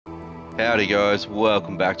Howdy guys,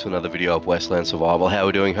 welcome back to another video of Westland Survival. How are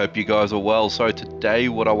we doing? Hope you guys are well. So today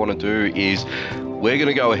what I want to do is we're going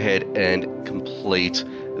to go ahead and complete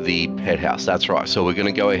the pet house. That's right, so we're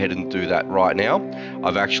going to go ahead and do that right now.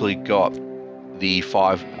 I've actually got the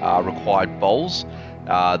 5 required bowls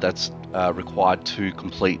that's required to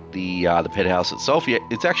complete the pet house itself. Yeah,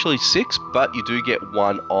 it's actually 6, but you do get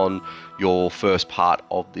 1 on your first part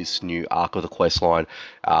of this new arc of the quest line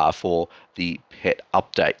for the pet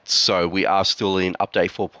update. So we are still in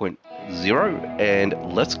update 4.0 and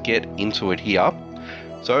let's get into it here.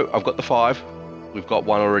 So I've got the 5, we've got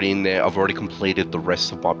 1 already in there. I've already completed the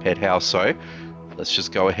rest of my pet house, so let's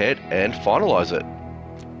just go ahead and finalize it.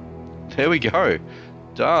 There we go,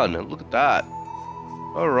 done. Look at that.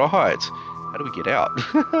 All right, how do we get out?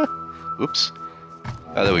 Whoops.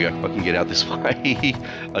 Oh, there we go. I can get out this way.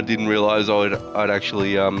 I didn't realize I'd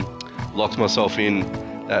actually locked myself in.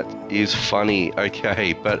 That is funny.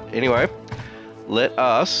 Okay, but anyway, let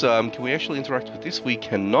us. Can we actually interact with this? We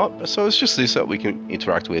cannot. So it's just this that we can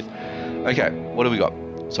interact with. Okay, what do we got?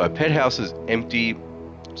 So pet house is empty.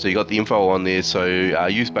 So you got the info on there. So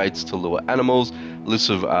use baits to lure animals. List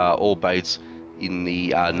of all baits in the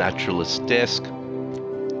naturalist desk.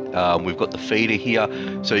 We've got the feeder here,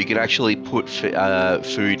 so you can actually put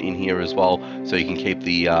food in here as well, so you can keep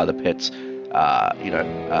the pets,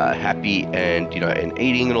 happy and and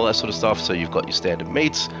eating and all that sort of stuff. So you've got your standard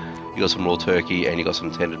meats, you got some raw turkey, and you got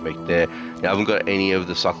some tender meat there. Now I haven't got any of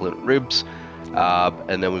the succulent ribs,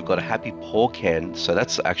 and then we've got a happy pork hen. So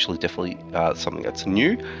that's actually definitely something that's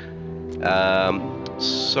new.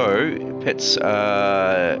 So pets,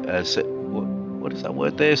 what is that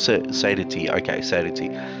word there? Satiety. Okay,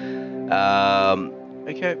 satiety.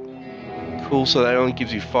 Okay, cool. So that only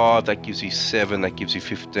gives you 5. That gives you 7. That gives you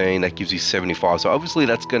 15. That gives you 75. So obviously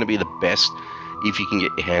that's going to be the best if you can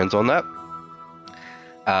get your hands on that.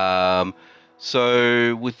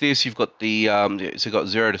 So with this, you've got the so you've got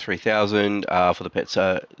 0 to 3,000 for the pets.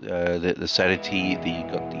 The satiety.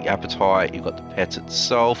 You've got the appetite. You've got the pets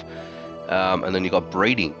itself, and then you've got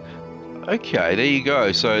breeding. Okay, there you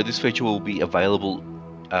go. So this feature will be available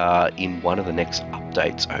in one of the next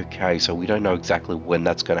updates. Okay, so we don't know exactly when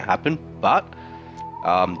that's going to happen, but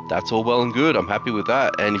that's all well and good. I'm happy with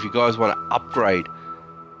that. And if you guys want to upgrade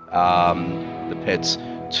the pets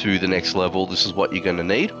to the next level, this is what you're going to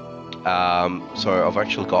need. So I've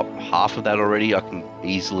actually got half of that already. I can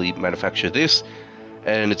easily manufacture this,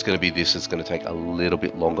 and it's going to be this. It's going to take a little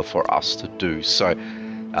bit longer for us to do. So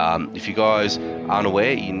if you guys aren't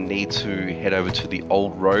aware, you need to head over to the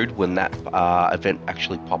old road when that event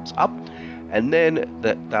actually pops up, and then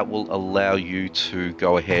that will allow you to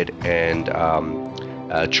go ahead and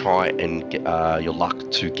try and get your luck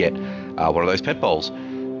to get one of those pet bowls.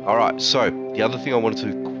 Alright, so the other thing I wanted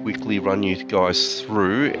to quickly run you guys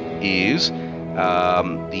through is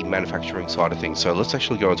the manufacturing side of things. So let's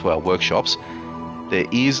actually go into our workshops. There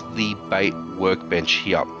is the bait workbench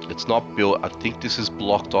here. It's not built. I think this is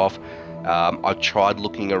blocked off. I tried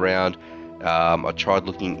looking around. I tried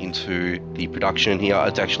looking into the production here.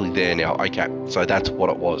 It's actually there now. Okay, so that's what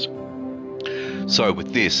it was. So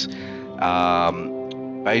with this,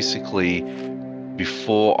 basically,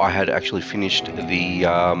 before I had actually finished the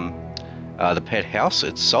pet house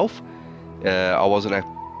itself, I wasn't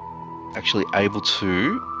actually able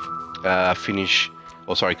to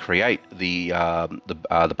create the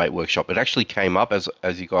bait workshop. It actually came up as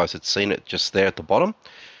you guys had seen it just there at the bottom,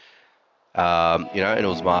 and it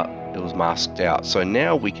was masked out. So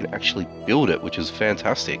now we can actually build it, which is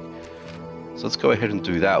fantastic. So let's go ahead and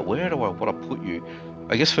do that. Where do I want to put you?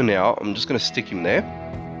 I guess for now I'm just going to stick him there.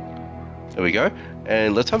 There we go.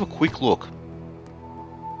 And let's have a quick look.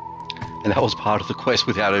 And that was part of the quest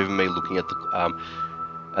without even me looking at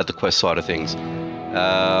the quest side of things.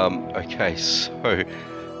 Okay, so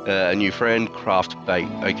a new friend, craft bait.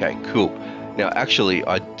 Okay, cool. Now actually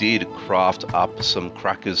I did craft up some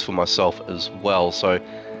crackers for myself as well, so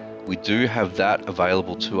we do have that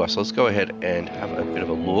available to us. Let's go ahead and have a bit of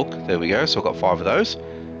a look. There we go. So I've got 5 of those.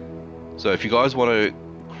 So if you guys want to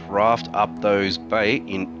craft up those bait,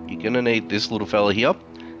 you're gonna need this little fella here,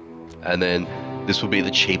 and then this will be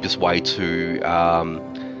the cheapest way to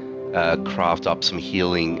craft up some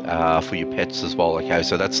healing for your pets as well. Okay,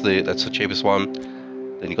 so that's the cheapest one.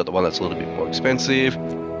 Then you've got the one that's a little bit more expensive,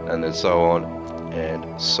 and then so on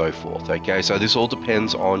and so forth. Okay, so this all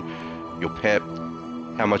depends on your pet,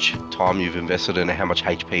 how much time you've invested in it, how much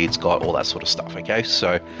HP it's got, all that sort of stuff. Okay,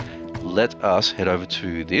 so let us head over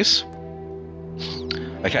to this.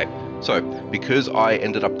 Okay, so because I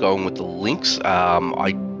ended up going with the links,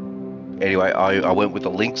 I went with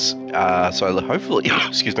the links, so hopefully,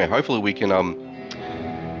 excuse me, hopefully we can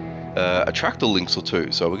attract the lynx or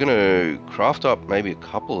two. So we're going to craft up maybe a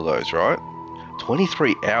couple of those, right?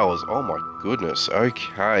 23 hours. Oh my goodness.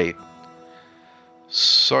 Okay.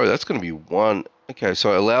 So that's going to be one. Okay,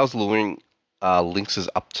 so it allows luring lynxes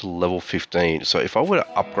up to level 15. So if I were to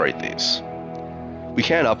upgrade this, we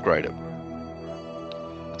can upgrade it.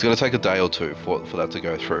 It's going to take a day or two for that to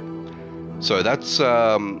go through. So that's,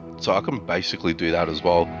 so I can basically do that as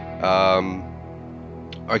well.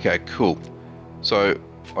 Okay, cool. So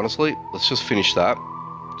honestly, let's just finish that.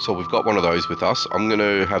 So we've got one of those with us. I'm going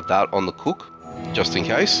to have that on the cook, just in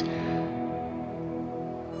case.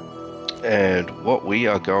 And what we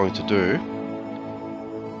are going to do...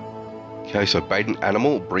 Okay, so bait an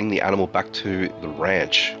animal, bring the animal back to the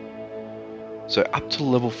ranch. So up to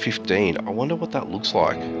level 15. I wonder what that looks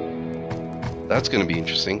like. That's going to be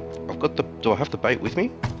interesting. I've got the... Do I have the bait with me?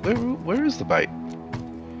 Where is the bait?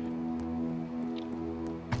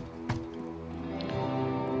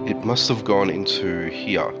 It must have gone into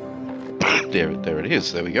here. There it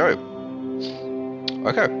is. There we go.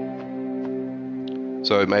 Okay.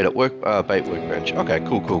 So it made it work. Bait workbench. Okay,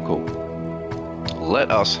 cool. Let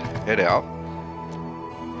us head out.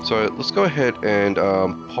 So let's go ahead and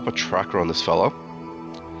pop a tracker on this fella,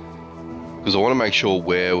 because I want to make sure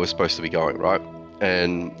where we're supposed to be going, right?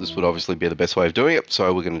 And this would obviously be the best way of doing it,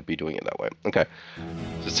 so we're going to be doing it that way. Okay.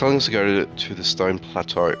 So it's telling us to go to the stone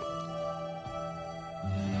plateau.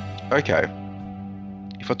 Okay.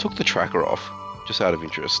 If I took the tracker off, just out of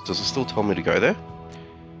interest, does it still tell me to go there?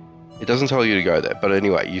 It doesn't tell you to go there, but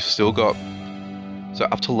anyway, you've still got... So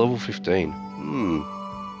up to level 15.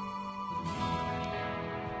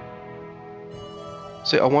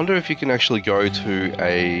 See, I wonder if you can actually go to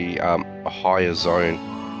a higher zone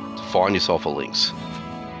to find yourself a lynx.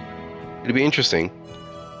 It'd be interesting,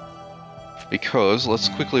 because let's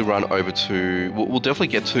quickly run over to... We'll definitely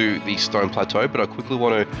get to the stone plateau, but I quickly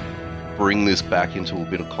want to bring this back into a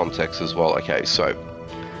bit of context as well. Okay, so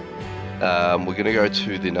we're going to go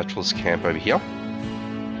to the naturalist camp over here,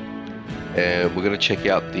 and we're going to check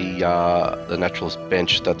out the naturalist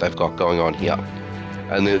bench that they've got going on here.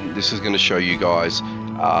 And then this is going to show you guys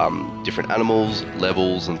different animals,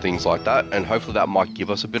 levels, and things like that. And hopefully that might give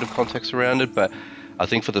us a bit of context around it. But I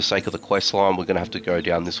think for the sake of the quest line, we're going to have to go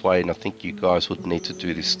down this way. And I think you guys would need to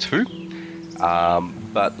do this too.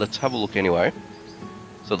 But let's have a look anyway.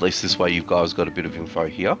 So at least this way you guys got a bit of info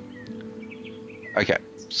here. Okay,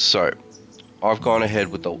 so I've gone ahead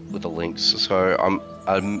with the lynx. So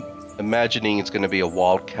I'm imagining it's going to be a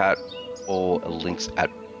wildcat or a lynx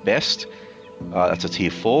at best. That's a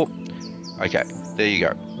tier 4. Okay, there you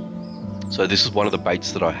go. So this is one of the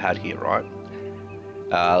baits that I had here, right?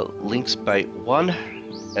 Lynx bait 1,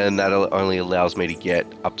 and that only allows me to get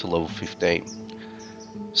up to level 15.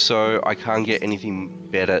 So I can't get anything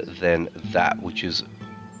better than that, which is...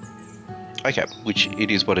 Okay, which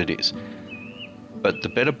it is what it is. But the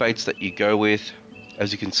better baits that you go with,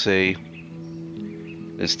 as you can see,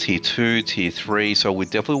 there's tier 2, tier 3, so we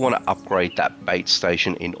definitely want to upgrade that bait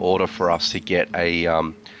station in order for us to get a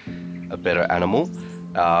better animal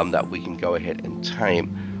that we can go ahead and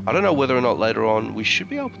tame. I don't know whether or not later on we should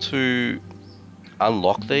be able to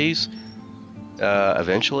unlock these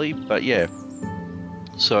eventually, but yeah.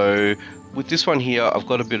 So with this one here, I've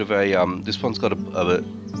got a bit of a, this one's got a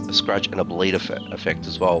scratch and a bleed effect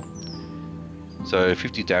as well. So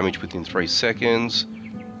 50 damage within 3 seconds.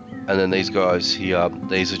 And then these guys here,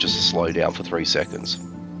 these are just a slow down for 3 seconds.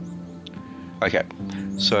 Okay,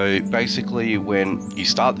 so basically when you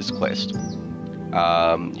start this quest,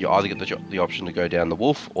 you either get the option to go down the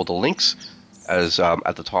wolf or the lynx, as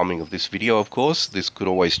at the timing of this video, of course. This could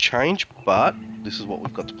always change, but this is what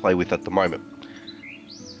we've got to play with at the moment.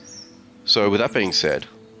 So with that being said,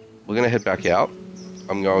 we're going to head back out.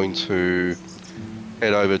 I'm going to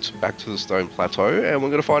head over back to the stone plateau, and we're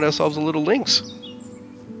going to find ourselves a little lynx.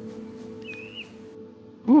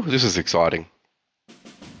 Ooh, this is exciting.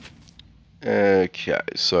 Okay,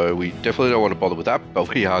 so we definitely don't want to bother with that,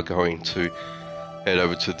 but we are going to head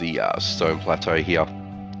over to the stone plateau here.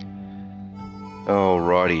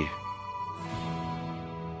 Alrighty.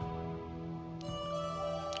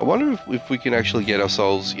 I wonder if we can actually get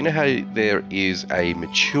ourselves, you know how there is a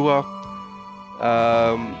mature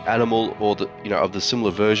animal, or the, you know, of the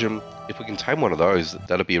similar version. If we can tame one of those,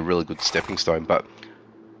 that'd be a really good stepping stone, but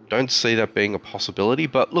don't see that being a possibility.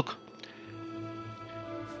 But look,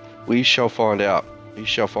 we shall find out. We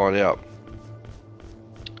shall find out.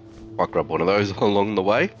 Might grab one of those along the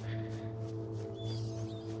way.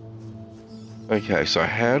 Okay, so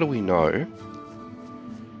how do we know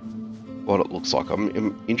what it looks like?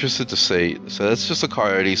 I'm interested to see. So that's just a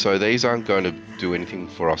coyote, so these aren't going to do anything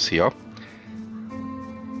for us here.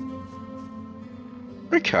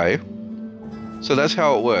 Okay. So that's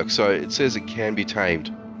how it works. So it says it can be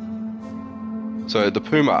tamed. So the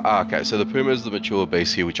puma, okay, so the puma is the mature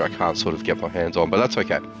beast here, which I can't sort of get my hands on, but that's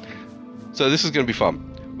okay. So this is going to be fun.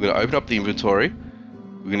 We're going to open up the inventory.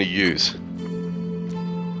 We're going to use.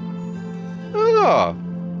 Ah,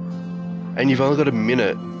 and you've only got a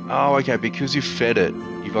minute. Oh, okay, because you fed it,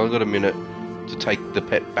 you've only got a minute to take the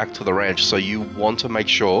pet back to the ranch. So you want to make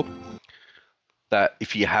sure that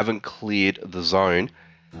if you haven't cleared the zone,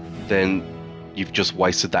 then you've just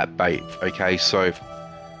wasted that bait. Okay, so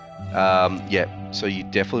yeah, so you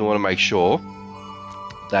definitely want to make sure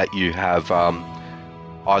that you have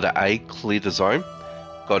either A, cleared the zone,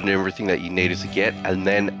 gotten everything that you needed to get, and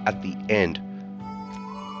then at the end,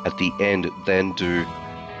 then do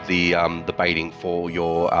the baiting for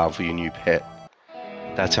your new pet.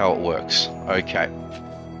 That's how it works. Okay,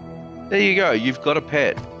 there you go. You've got a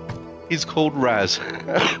pet. He's called Raz.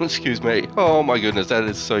 Excuse me. Oh my goodness, that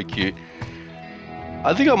is so cute.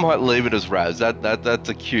 I think I might leave it as Raz. That's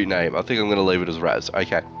a cute name. I think I'm gonna leave it as Raz.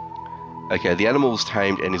 Okay. Okay, the animal is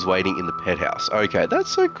tamed and is waiting in the pet house. Okay, that's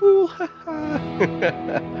so cool. Alright,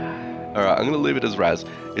 I'm gonna leave it as Raz.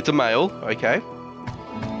 It's a male, okay.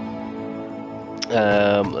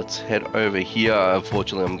 Let's head over here.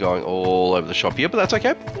 Unfortunately, I'm going all over the shop here, but that's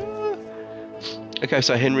okay. Okay,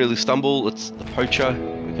 so Henry Stumble, it's the poacher.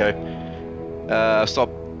 Okay. Stop,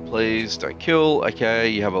 please, don't kill. Okay,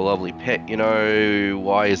 you have a lovely pet, you know.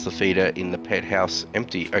 Why is the feeder in the pet house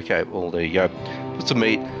empty? Okay, well, there you go. Put some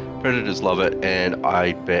meat. Predators love it, and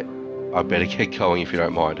I better get going if you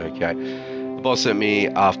don't mind. Okay. The boss sent me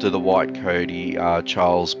after the white Cody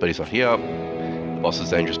Charles, but he's not here. The boss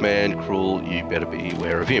is a dangerous man, cruel. You better be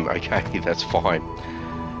aware of him. Okay, that's fine.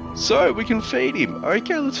 So we can feed him.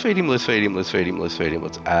 Okay, let's feed him. Let's feed him. Let's feed him. Let's feed him.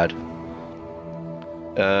 Let's add.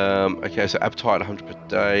 Okay, so appetite 100 per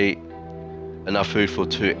day. Enough food for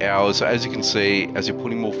 2 hours. So as you can see, as you're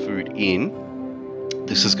putting more food in,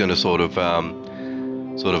 this is going to sort of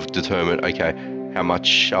determine, okay, how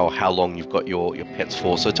much or how long you've got your pets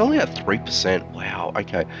for. So it's only at 3%. Wow.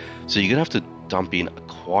 Okay, so you're gonna have to dump in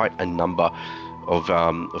quite a number of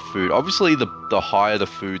food. Obviously, the higher the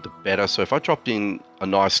food, the better. So if I dropped in a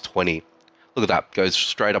nice 20, look at that, goes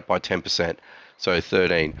straight up by 10%. So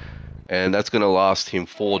 13, and that's gonna last him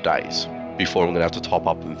 4 days before I'm gonna have to top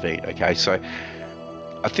up and feed. Okay, so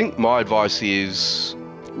I think my advice is,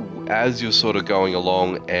 as you're sort of going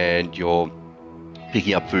along and you're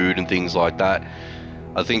picking up food and things like that,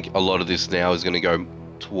 I think a lot of this now is going to go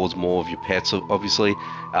towards more of your pets, obviously.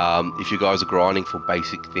 If you guys are grinding for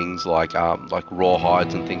basic things like raw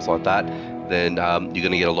hides and things like that, then you're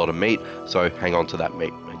going to get a lot of meat, so hang on to that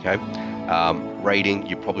meat. Okay. Raiding,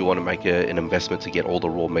 you probably want to make an investment to get all the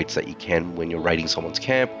raw meats that you can when you're raiding someone's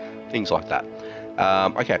camp, things like that.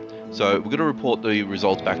 Okay, so we're going to report the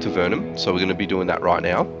results back to Vernon, so we're going to be doing that right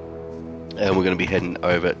now, and we're going to be heading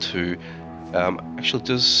over to actually,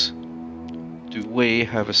 do we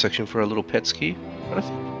have a section for a little pet ski? I don't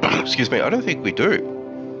think, excuse me, I don't think we do.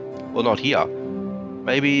 Well, not here.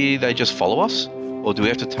 Maybe they just follow us? Or do we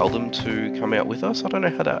have to tell them to come out with us? I don't know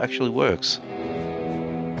how that actually works.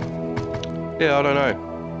 Yeah, I don't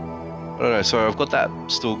know. So I've got that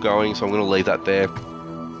still going, so I'm going to leave that there.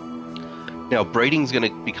 Now, breeding's going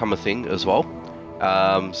to become a thing as well.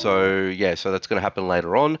 So yeah, so that's going to happen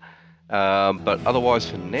later on. But otherwise,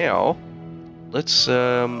 for now, let's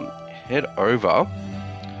head over.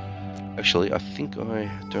 Actually, I think I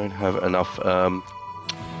don't have enough.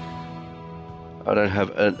 I don't have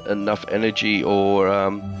enough energy or.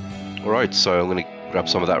 Alright, so I'm going to grab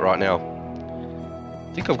some of that right now.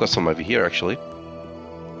 I think I've got some over here actually.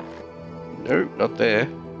 No, not there.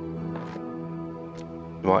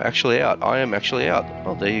 Am I actually out? I am actually out.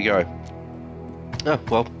 Oh, there you go. Oh,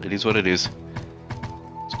 well, it is what it is.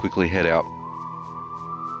 Let's quickly head out.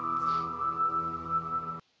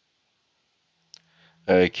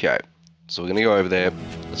 Okay, so we're gonna go over there.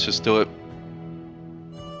 Let's just do it.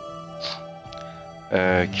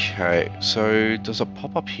 Okay, so does it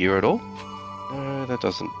pop up here at all? No, that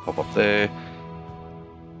doesn't pop up there.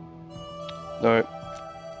 No,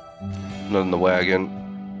 not in the wagon.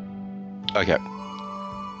 Okay,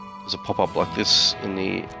 does it pop up like this in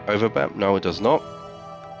the overmap? No, it does not.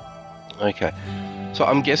 Okay, so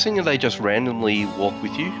I'm guessing they just randomly walk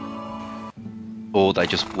with you, or they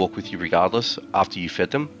just walk with you regardless after you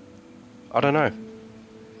fed them. I don't know.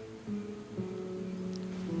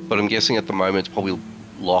 But I'm guessing at the moment it's probably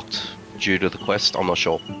locked due to the quest. I'm not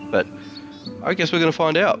sure. But I guess we're going to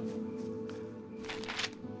find out.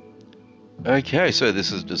 Okay, so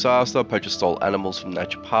this is disaster. Poacher stole animals from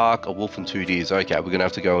Nature Park. A wolf and 2 deers. Okay, we're going to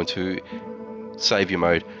have to go into savior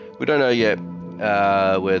mode. We don't know yet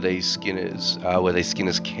where these skinners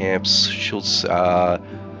camps should so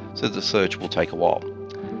the search will take a while.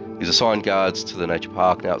 He's assigned guards to the nature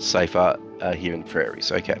park. Now it's safer here in the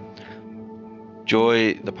prairies. Okay.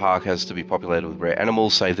 Joy, the park has to be populated with rare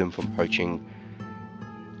animals, save them from poaching.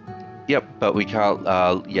 Yep, but we can't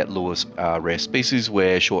yet lure rare species.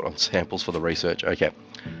 We're short on samples for the research. Okay.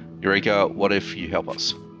 Eureka, what if you help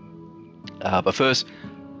us? But first,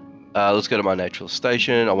 let's go to my naturalist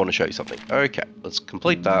station. I want to show you something. Okay, let's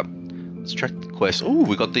complete that. Let's track the quest. Oh,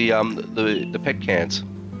 we got the pet cans.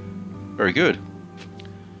 Very good.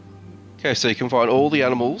 Okay, so you can find all the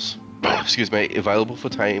animals, excuse me, available for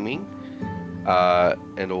taming,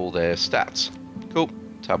 and all their stats. Cool.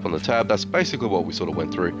 Tap on the tab. That's basically what we sort of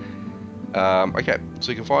went through. Okay,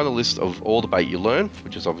 so you can find a list of all the bait you learn,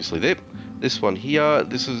 which is obviously there. This one here,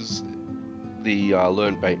 this is the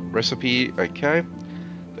learn bait recipe. Okay.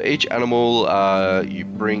 For each animal you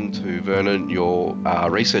bring to Vernon, your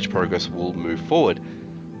research progress will move forward.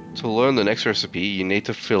 To learn the next recipe, you need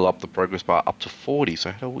to fill up the progress bar up to 40.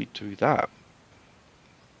 So how do we do that?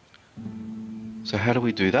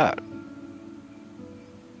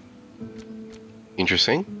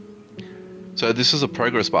 Interesting. So this is a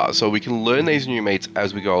progress bar. So we can learn these new meats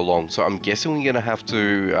as we go along. So I'm guessing we're going to have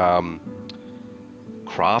to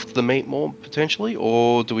craft the meat more, potentially?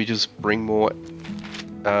 Or do we just bring more...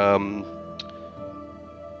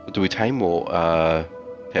 do we tame more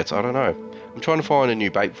pets? I don't know. I'm trying to find a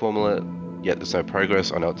new bait formula, yet there's no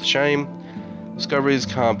progress. I know it's a shame. Discoveries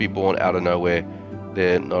can't be born out of nowhere.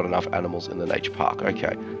 There are not enough animals in the nature park.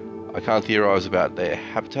 Okay. I can't theorize about their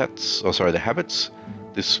habitats, or sorry, their habits.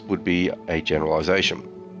 This would be a generalization.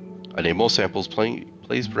 I need more samples.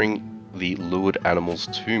 Please bring the lured animals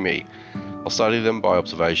to me. I'll study them by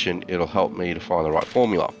observation. It'll help me to find the right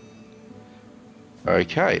formula.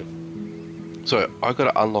 Okay. So I've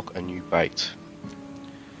got to unlock a new bait.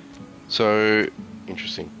 So,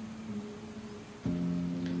 interesting.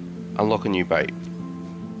 Unlock a new bait.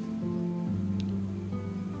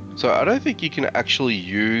 So I don't think you can actually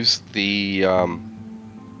use the...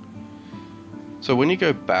 So when you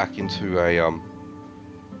go back into a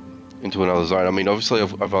into another zone, I mean, obviously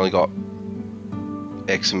I've only got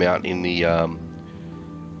X amount in the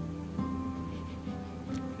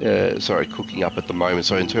sorry, cooking up at the moment.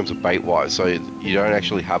 So in terms of bait wise, so you don't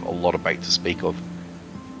actually have a lot of bait to speak of.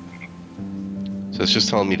 So it's just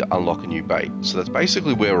telling me to unlock a new bait. So that's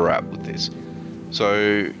basically where we're at with this.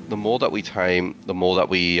 So the more that we tame, the more that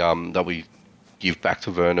we give back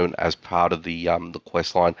to Vernon as part of the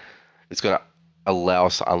quest line, it's going to allow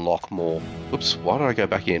us to unlock more. Whoops, why did I go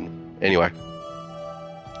back in? Anyway,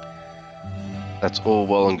 that's all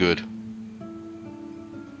well and good.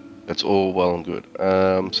 That's all well and good.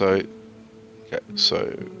 So, okay,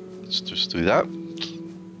 so let's just do that.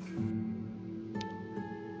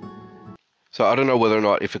 So I don't know whether or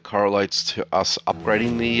not if it correlates to us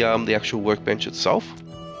upgrading the actual workbench itself.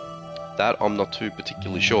 That I'm not too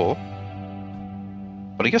particularly sure.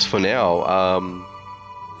 But I guess for now,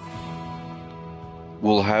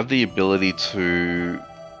 we'll have the ability to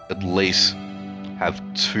at least have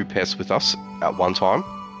 2 pets with us at one time.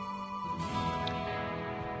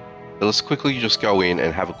 But let's quickly just go in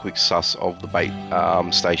and have a quick suss of the bait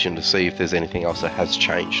station to see if there's anything else that has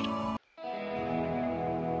changed.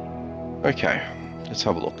 Okay, let's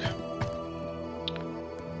have a look.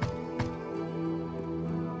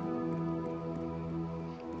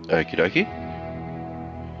 Okie dokie.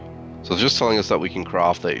 So it's just telling us that we can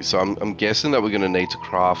craft these. So I'm guessing that we're going to need to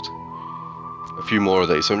craft a few more of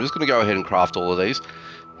these. So I'm just going to go ahead and craft all of these.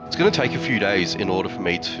 It's going to take a few days in order for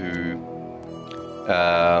me to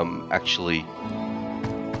actually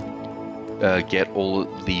get all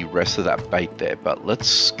the rest of that bait there. But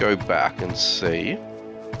let's go back and see.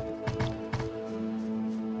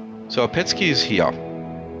 So our Petsky is here.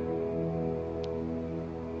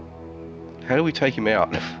 How do we take him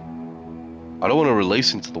out? I don't want to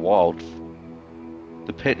release into the wild.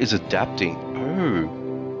 The pet is adapting.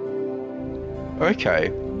 Oh.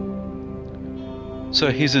 Okay. So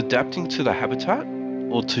he's adapting to the habitat?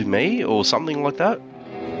 Or to me? Or something like that?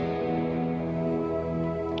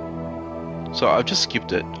 So I've just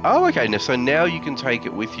skipped it. Oh, okay. So now you can take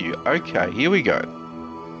it with you. Okay, here we go.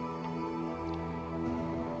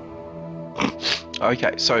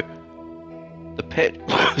 Okay, so the pet,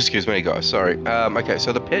 excuse me guys, sorry. Okay,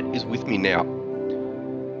 so the pet is with me now.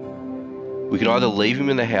 We can either leave him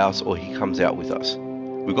in the house or he comes out with us.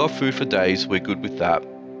 We've got food for days, we're good with that.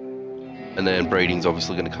 And then breeding's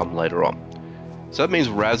obviously going to come later on. So that means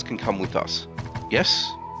Raz can come with us. Yes?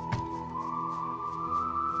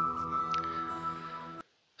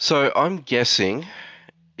 So I'm guessing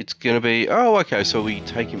it's going to be... Oh, okay, so we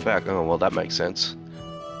take him back. Oh, well, that makes sense.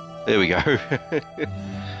 There we go.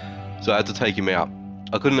 So I had to take him out.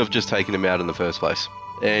 I couldn't have just taken him out in the first place.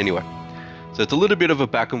 Anyway, so it's a little bit of a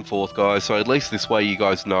back and forth, guys. So at least this way you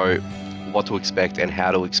guys know what to expect and how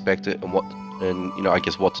to expect it, and you know, I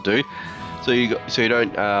guess what to do. So you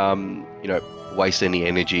don't you know, waste any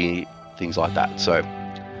energy, things like that. So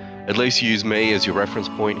at least use me as your reference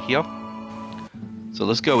point here. So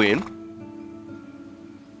let's go in.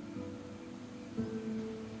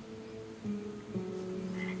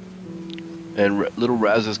 And little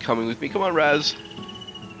Raz is coming with me. Come on, Raz.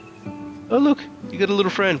 Oh, look. You got a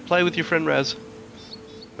little friend. Play with your friend, Raz.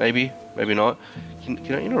 Maybe. Maybe not. Can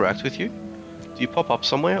I interact with you? Do you pop up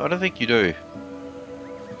somewhere? I don't think you do.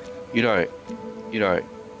 You don't. You don't.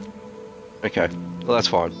 Okay. Well, that's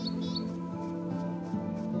fine.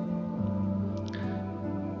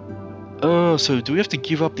 Oh, so do we have to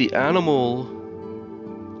give up the animal?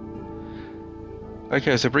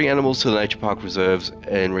 Okay, so bring animals to the nature park reserves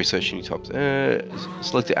and research new types.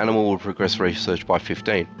 Select the animal will progress research by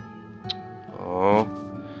 15. Oh.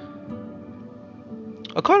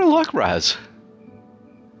 I kind of like Raz.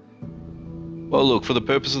 Well, look, for the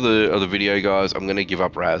purpose of the video, guys, I'm going to give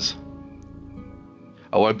up Raz.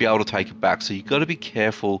 I won't be able to take it back, so you've got to be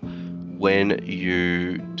careful when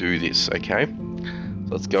you do this, okay?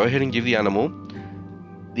 So let's go ahead and give the animal.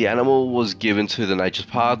 The animal was given to the nature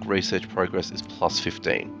park. Research progress is plus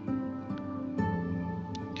 15.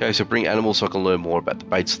 Okay, so bring animals so I can learn more about the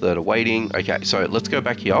baits that are waiting. Okay, so let's go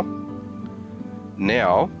back here.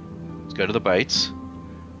 Now, let's go to the baits.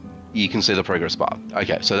 You can see the progress bar.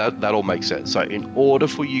 Okay, so that all makes sense. So in order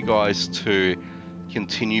for you guys to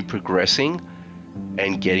continue progressing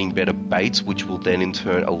and getting better baits, which will then in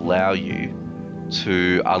turn allow you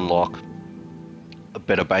to unlock a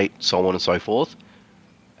better bait, so on and so forth,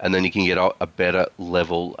 and then you can get a better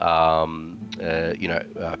level, you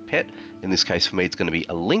know, pet. In this case, for me, it's going to be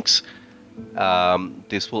a lynx.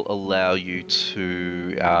 This will allow you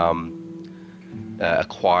to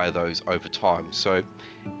acquire those over time. So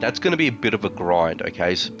that's going to be a bit of a grind,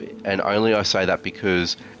 okay? And only I say that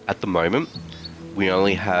because at the moment, we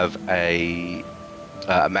only have a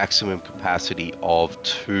maximum capacity of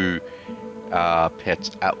 2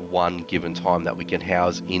 pets at one given time that we can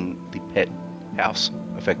house in the pet house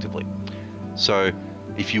effectively. So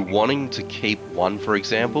if you're wanting to keep one, for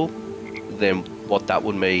example, then what that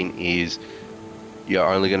would mean is you're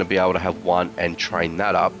only going to be able to have one and train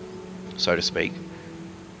that up, so to speak,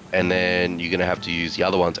 and then you're going to have to use the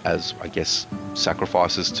other ones as, I guess,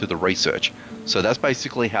 sacrifices to the research. So that's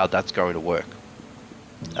basically how that's going to work.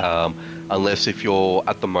 Unless if you're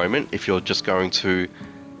at the moment, if you're just going to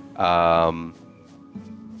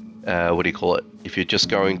what do you call it? If you're just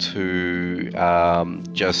going to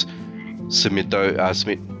just submit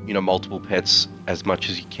you know, multiple pets as much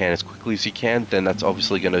as you can, as quickly as you can, then that's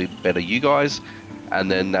obviously going to better you guys, and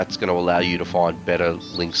then that's going to allow you to find better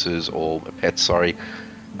lynxes or pets, sorry,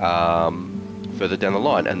 further down the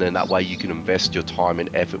line, and then that way you can invest your time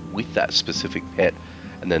and effort with that specific pet,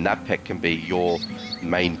 and then that pet can be your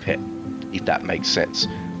main pet, if that makes sense.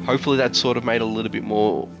 Hopefully that sort of made a little bit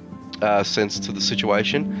more sense to the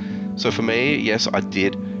situation. So for me, yes, I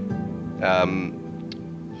did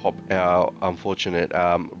hop our unfortunate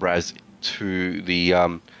Raz to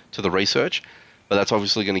the research, but that's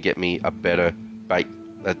obviously going to get me a better bait,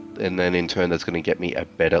 and then in turn that's going to get me a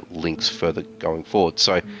better lynx further going forward.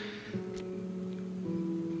 So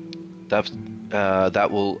that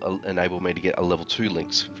will enable me to get a level 2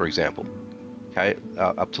 lynx, for example. Okay,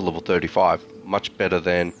 up to level 35, much better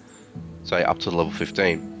than, say, up to level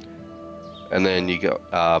 15. And then you go,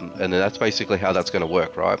 and then that's basically how that's going to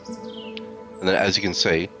work, right? And then as you can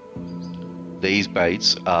see, these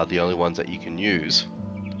baits are the only ones that you can use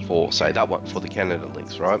for, say, that one for the Canada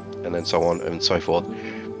lynx, right? And then so on and so forth.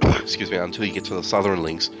 Excuse me, until you get to the southern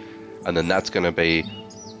lynx, and then that's going to be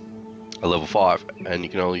a level 5, and you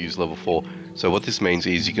can only use level 4. So what this means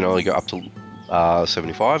is you can only go up to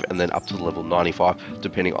 75 and then up to level 95,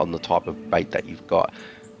 depending on the type of bait that you've got.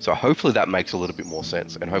 So hopefully that makes a little bit more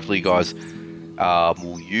sense, and hopefully you guys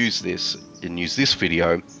will use this and use this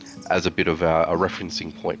video as a bit of a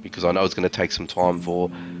referencing point, because I know it's going to take some time for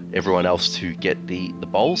everyone else to get the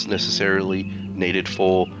bowls necessarily needed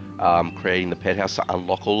for creating the pet house to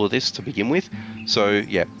unlock all of this to begin with. So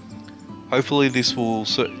yeah, hopefully this will,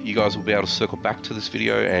 you guys will be able to circle back to this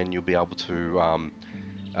video and you'll be able to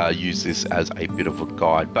use this as a bit of a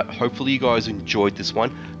guide. But hopefully you guys enjoyed this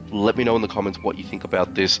one. Let me know in the comments what you think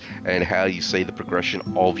about this and how you see the progression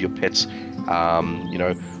of your pets, you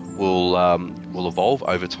know, will evolve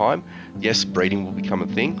over time. Yes, breeding will become a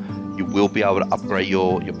thing. you will be able to upgrade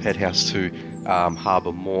your pet house to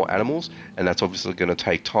harbor more animals, and that's obviously going to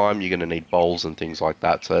take time. You're going to need bowls and things like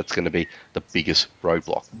that, so that's going to be the biggest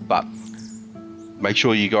roadblock. But make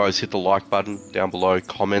sure you guys hit the like button down below,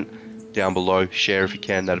 comment down below, share if you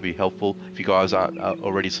can, that'd be helpful. If you guys aren't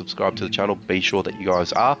already subscribed to the channel, be sure that you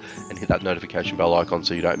guys are, and hit that notification bell icon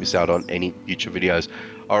so you don't miss out on any future videos.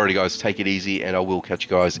 Alrighty guys, take it easy, and I will catch you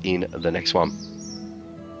guys in the next one.